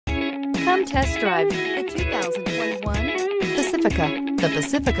Come test drive the 2021 Pacifica. The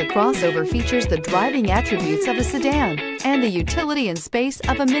Pacifica crossover features the driving attributes of a sedan and the utility and space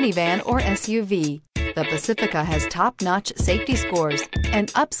of a minivan or SUV. The Pacifica has top-notch safety scores, an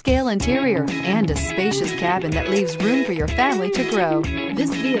upscale interior, and a spacious cabin that leaves room for your family to grow.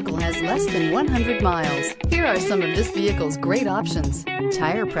 This vehicle has less than 100 miles. Here are some of this vehicle's great options: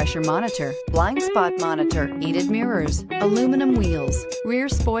 tire pressure monitor, blind spot monitor, heated mirrors, aluminum wheels, rear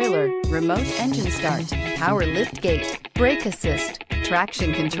spoiler, remote engine start, power lift gate, brake assist,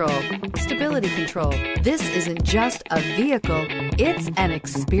 traction control, stability control. This isn't just a vehicle, it's an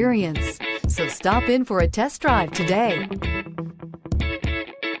experience. So stop in for a test drive today.